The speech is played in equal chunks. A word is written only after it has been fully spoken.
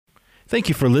Thank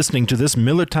you for listening to this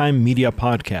Miller Time Media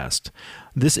podcast.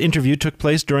 This interview took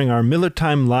place during our Miller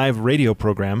Time Live radio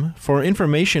program. For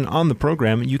information on the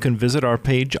program, you can visit our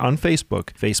page on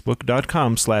Facebook,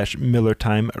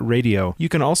 facebook.com/MillerTimeRadio. You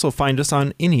can also find us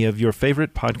on any of your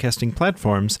favorite podcasting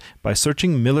platforms by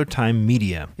searching Miller Time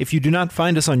Media. If you do not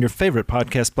find us on your favorite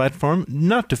podcast platform,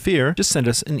 not to fear, just send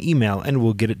us an email and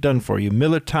we'll get it done for you,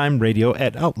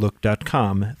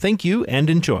 millertimeradio@outlook.com. Thank you and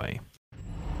enjoy.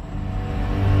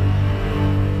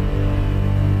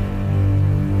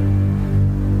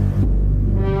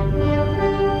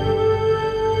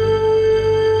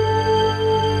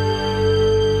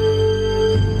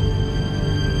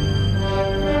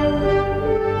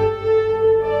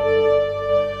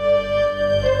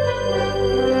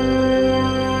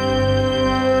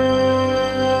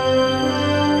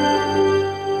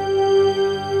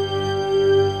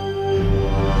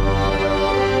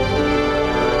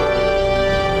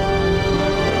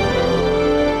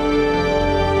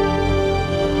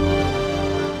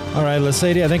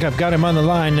 Sadie, I think I've got him on the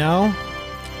line now.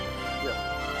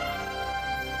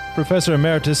 Yeah. Professor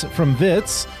Emeritus from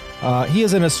WITS. He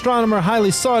is an astronomer, highly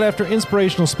sought-after,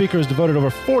 inspirational speaker, has devoted over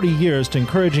 40 years to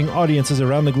encouraging audiences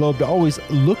around the globe to always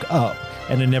look up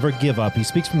and to never give up. He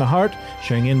speaks from the heart,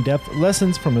 sharing in-depth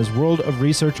lessons from his world of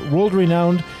research.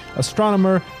 World-renowned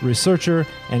astronomer, researcher,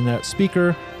 and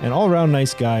speaker, and all-around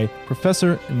nice guy,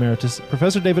 Professor Emeritus.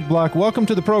 Professor David Block, welcome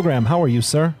to the program. How are you,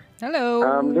 sir? Hello.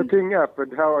 I'm looking up,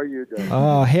 and how are you doing?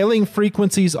 Hailing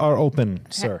frequencies are open,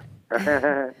 sir.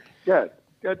 Good.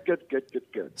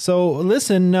 So,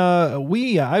 listen,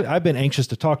 I've been anxious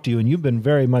to talk to you, and you've been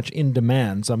very much in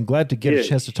demand, so I'm glad to get a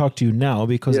chance to talk to you now,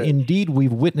 because indeed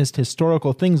we've witnessed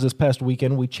historical things this past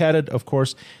weekend. We chatted, of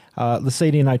course,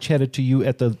 Sadie and I chatted to you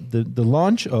at the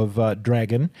launch of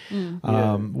Dragon,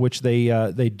 which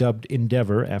they dubbed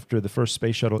Endeavour after the first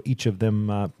space shuttle. Each of them,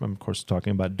 I'm of course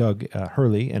talking about Doug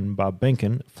Hurley and Bob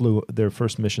Behnken, flew their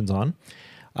first missions on.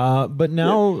 But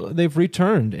now they've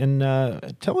returned, and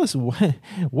tell us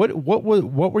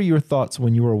what were your thoughts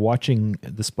when you were watching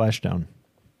the splashdown?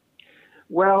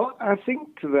 Well, I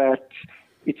think that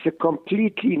it's a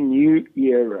completely new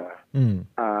era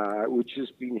which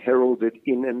has been heralded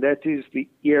in, and that is the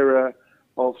era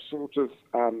of sort of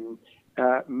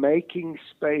making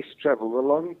space travel. The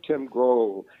long-term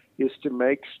goal is to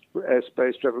make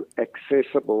space travel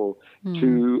accessible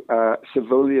to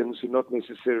civilians who are not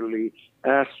necessarily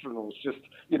astronauts, just,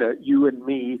 you and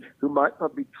me, who might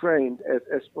not be trained as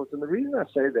astronauts. And the reason I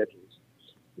say that is,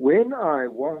 when I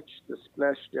watched the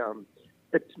splashdown,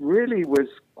 it really was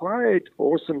quite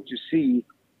awesome to see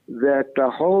that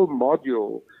the whole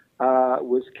module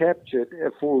was captured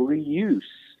for reuse.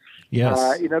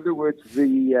 Yes. In other words,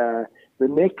 the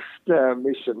next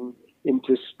mission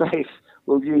into space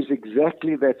will use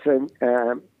exactly that same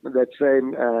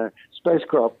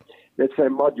spacecraft, that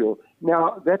same module.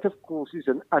 Now, that, of course, is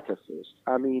an utter first.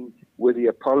 I mean, with the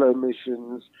Apollo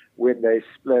missions, when they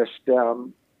splashed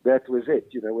down, that was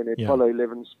it. When Apollo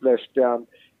 11 splashed down,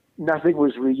 nothing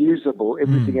was reusable.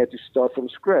 Everything had to start from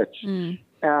scratch.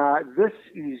 This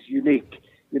is unique,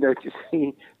 to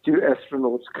see two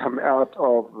astronauts come out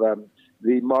of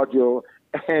the module,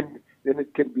 and then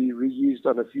it can be reused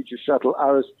on a future shuttle.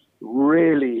 I was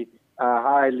really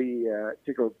highly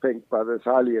tickled pink by this,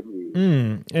 highly amused.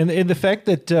 And the fact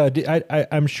that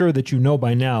I'm sure that you know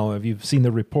by now, if you've seen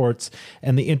the reports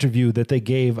and the interview that they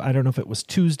gave, I don't know if it was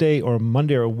Tuesday or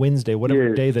Monday or Wednesday,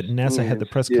 whatever day that NASA had the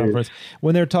press conference,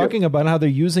 when they're talking about how they're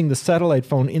using the satellite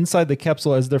phone inside the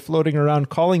capsule as they're floating around,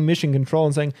 calling mission control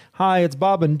and saying, "Hi, it's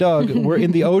Bob and Doug. We're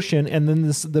in the ocean," and then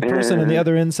the person on the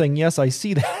other end saying, "Yes, I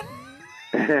see that."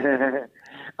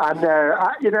 I know.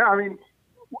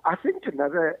 I think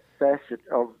another facet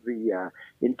of the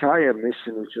entire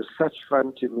mission, which was such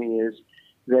fun to me, is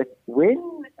that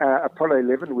when Apollo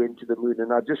 11 went to the moon,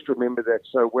 and I just remember that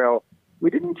so well, we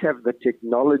didn't have the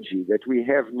technology that we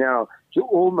have now to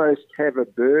almost have a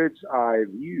bird's eye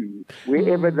view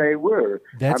wherever they were.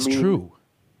 That's true.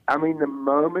 I mean, the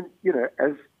moment,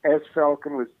 as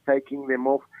Falcon was taking them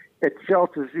off, it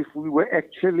felt as if we were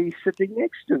actually sitting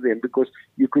next to them, because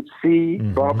you could see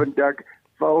Bob and Doug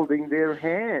folding their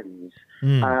hands.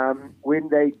 When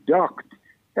they docked,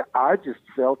 I just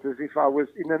felt as if I was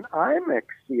in an IMAX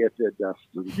theater,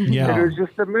 Dustin. Yeah. It was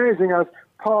just amazing. I was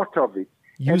part of it.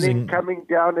 And then coming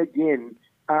down again,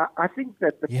 I think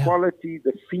that the quality,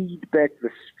 the feedback,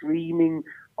 the streaming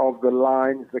of the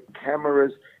lines, the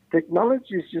cameras,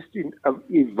 technology has just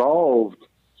evolved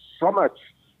so much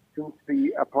since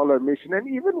the Apollo mission. And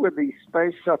even with the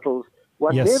space shuttles,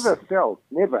 one never felt,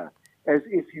 as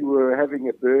if you were having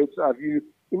a bird's eye view.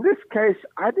 in this case,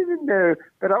 I didn't know,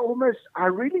 but I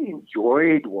really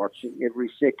enjoyed watching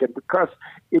every second because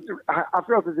I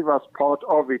felt as if I was part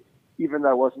of it, even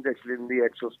though I wasn't actually in the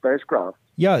actual spacecraft.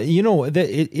 Yeah,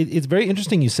 it's very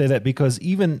interesting you say that because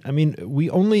we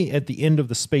only at the end of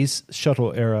the space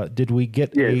shuttle era did we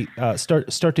get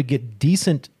start to get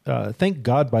decent. Thank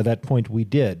God by that point we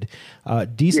did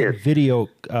decent video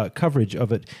coverage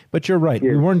of it. But you're right,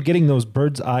 we weren't getting those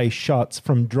bird's eye shots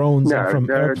from drones and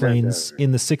from airplanes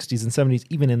in the 60s and 70s,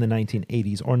 even in the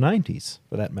 1980s or 90s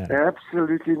for that matter.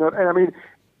 Absolutely not. And I mean,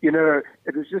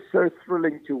 it was just so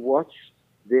thrilling to watch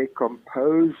their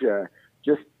composure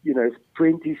just,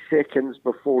 20 seconds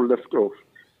before liftoff.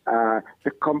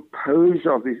 The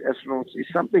composure of these astronauts is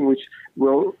something which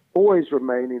will always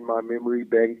remain in my memory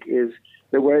bank, is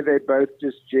the way they both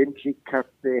just gently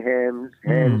cupped their hands,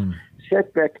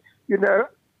 sat back.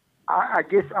 I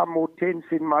guess I'm more tense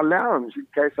in my lounge in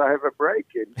case I have a break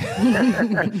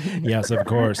in. Yes, of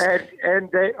course. And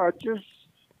they are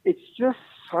it's just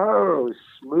so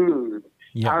smooth.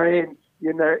 Yeah. I mean,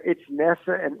 it's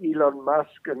NASA and Elon Musk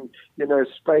and,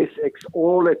 SpaceX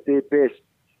all at their best.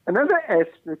 Another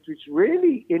aspect which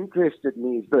really interested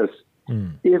me is this.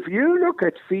 If you look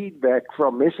at feedback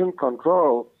from mission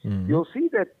control, you'll see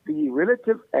that the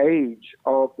relative age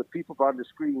of the people behind the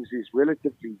screens is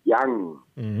relatively young.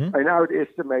 And I would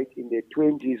estimate in their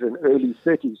 20s and early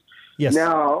 30s. Yes.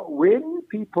 Now, when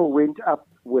people went up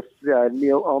with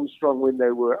Neil Armstrong, when they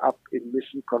were up in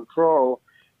mission control,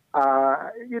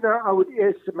 I would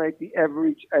estimate the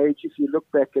average age, if you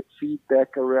look back at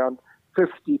feedback, around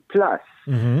 50 plus.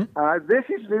 This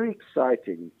is very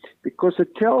exciting because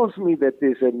it tells me that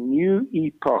there's a new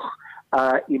epoch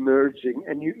emerging,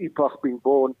 a new epoch being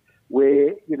born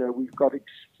where, we've got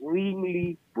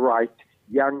extremely bright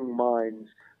young minds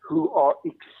who are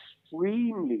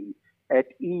extremely at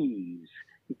ease,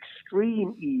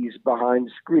 extreme ease behind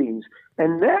screens.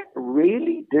 And that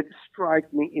really did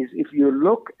strike me, is if you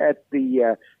look at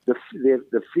the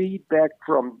feedback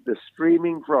from the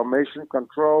streaming from mission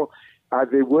control,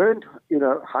 there weren't,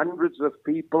 hundreds of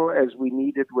people as we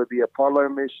needed with the Apollo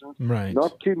missions. Right.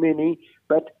 Not too many.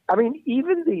 But,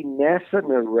 even the NASA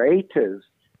narrators,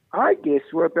 I guess,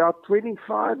 were about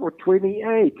 25 or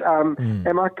 28.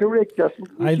 Am I correct, Justin?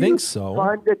 I think so.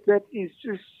 Find that is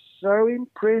just so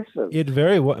impressive. It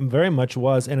very much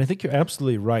was, and I think you're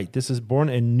absolutely right. This has born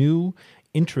a new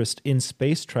interest in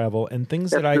space travel and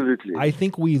things that I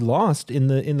think we lost in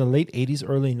the late 80s,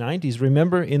 early 90s.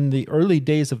 Remember, in the early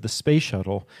days of the space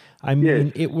shuttle,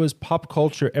 it was pop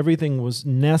culture. Everything was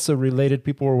NASA related.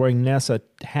 People were wearing NASA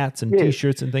hats and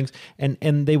T-shirts and things,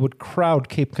 and they would crowd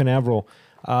Cape Canaveral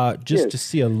just to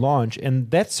see a launch, and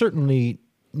that certainly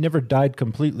never died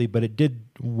completely, but it did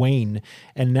wane.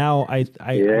 And now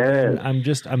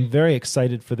I'm very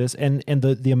excited for this and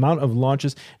the amount of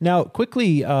launches. Now,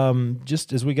 quickly,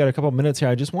 just as we got a couple of minutes here,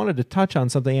 I just wanted to touch on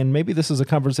something, and maybe this is a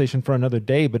conversation for another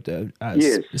day, but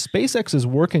SpaceX is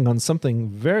working on something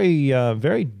very,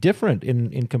 very different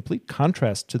in complete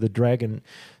contrast to the Dragon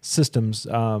systems.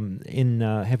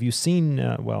 Have you seen,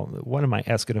 what am I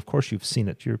asking? Of course you've seen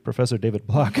it. You're Professor David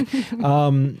Block.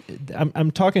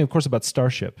 I'm talking, of course, about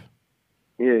Starship.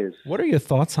 Yes. What are your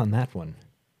thoughts on that one?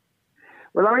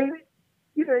 Well,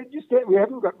 we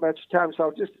haven't got much time, so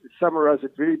I'll just summarize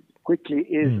it very quickly,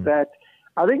 is that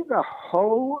I think the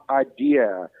whole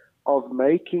idea of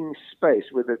making space,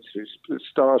 whether it's through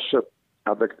Starship,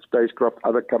 other spacecraft,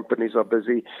 other companies are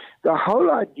busy, the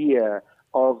whole idea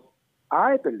of,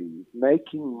 I believe,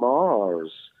 making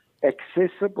Mars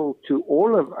accessible to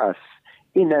all of us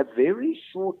in a very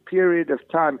short period of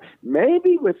time,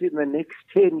 maybe within the next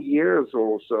 10 years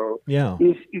or so,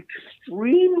 is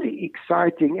extremely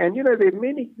exciting. And,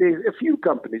 there's a few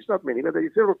companies, not many, but there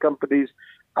are several companies,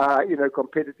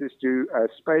 competitors to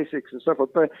SpaceX and so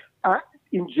forth. But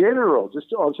in general, just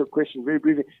to answer a question very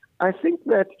briefly, I think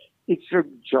that it's a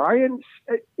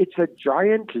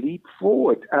giant leap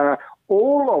forward.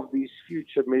 All of these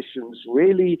future missions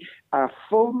really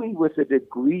fill me with a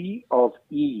degree of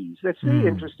ease. That's very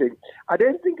interesting. I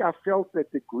don't think I felt that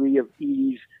degree of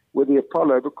ease with the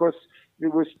Apollo because there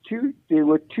were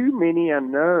too many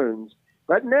unknowns.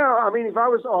 But now, if I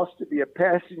was asked to be a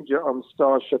passenger on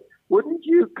Starship, wouldn't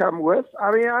you come with?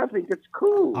 I think it's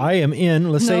cool. I am in,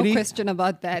 Lesedi. No question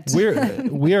about that. We are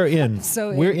in.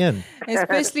 We're in.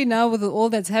 Especially now with all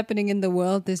that's happening in the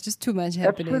world, there's just too much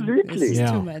happening. Absolutely.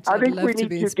 It's too much. I think we need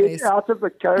to get out of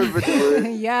the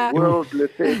COVID world,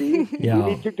 Lesedi.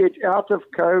 We need to get out of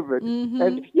COVID.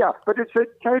 And but it's a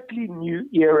totally new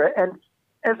era. And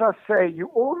as I say, you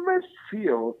almost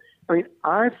feel,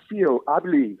 I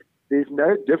believe there's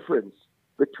no difference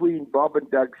between Bob and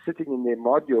Doug sitting in their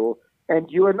module and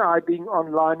you and I being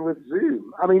online with Zoom.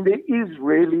 I mean, there is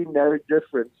really no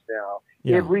difference now.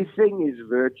 Yeah. Everything is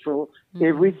virtual.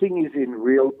 Everything is in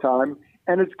real time.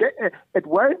 And it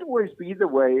won't always be the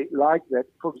way like that.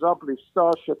 For example, if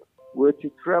Starship were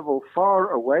to travel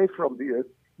far away from the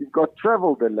Earth, you've got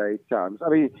travel delay times. I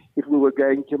mean, if we were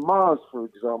going to Mars, for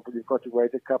example, you've got to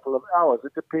wait a couple of hours.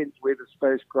 It depends where the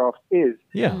spacecraft is.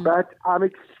 Yeah. But I'm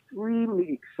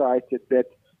extremely excited that,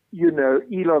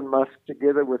 Elon Musk,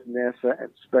 together with NASA and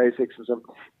SpaceX and some,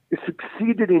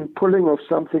 succeeded in pulling off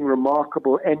something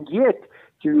remarkable. And yet,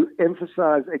 to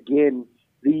emphasize again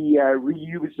the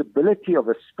reusability of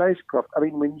a spacecraft. I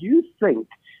mean, when you think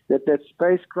that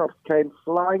spacecraft came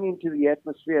flying into the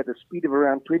atmosphere at a speed of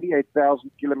around 28,000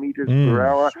 kilometers per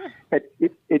hour,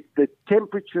 the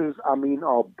temperatures,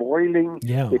 are boiling.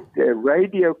 Yeah.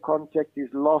 Radio contact is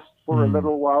lost for a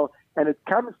little while, and it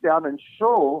comes down, and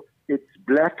sure, it's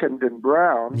blackened and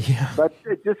brown, but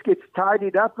it just gets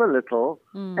tidied up a little,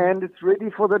 and it's ready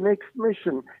for the next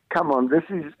mission. Come on,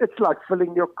 it's like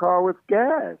filling your car with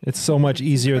gas. It's so much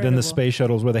easier than the space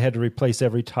shuttles where they had to replace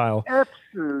every tile.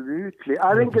 Absolutely.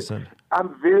 I think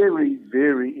I'm very,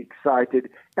 very excited.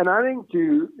 And I think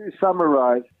to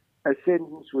summarize, a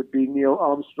sentence would be Neil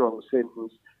Armstrong's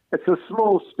sentence. It's a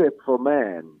small step for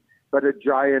man, but a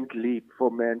giant leap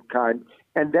for mankind.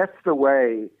 And that's the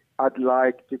way I'd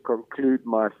like to conclude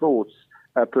my thoughts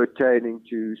pertaining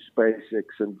to SpaceX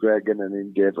and Dragon and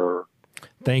Endeavour.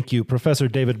 Thank you, Professor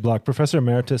David Block, Professor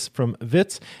Emeritus from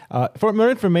WITS. For more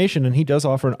information, and he does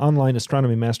offer an online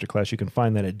astronomy masterclass, you can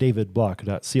find that at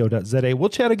davidblock.co.za. We'll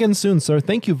chat again soon, sir.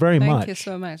 Thank you very much. Thank you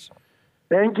so much.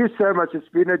 Thank you so much. It's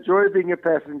been a joy being a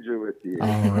passenger with you.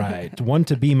 All right. One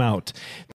to beam out.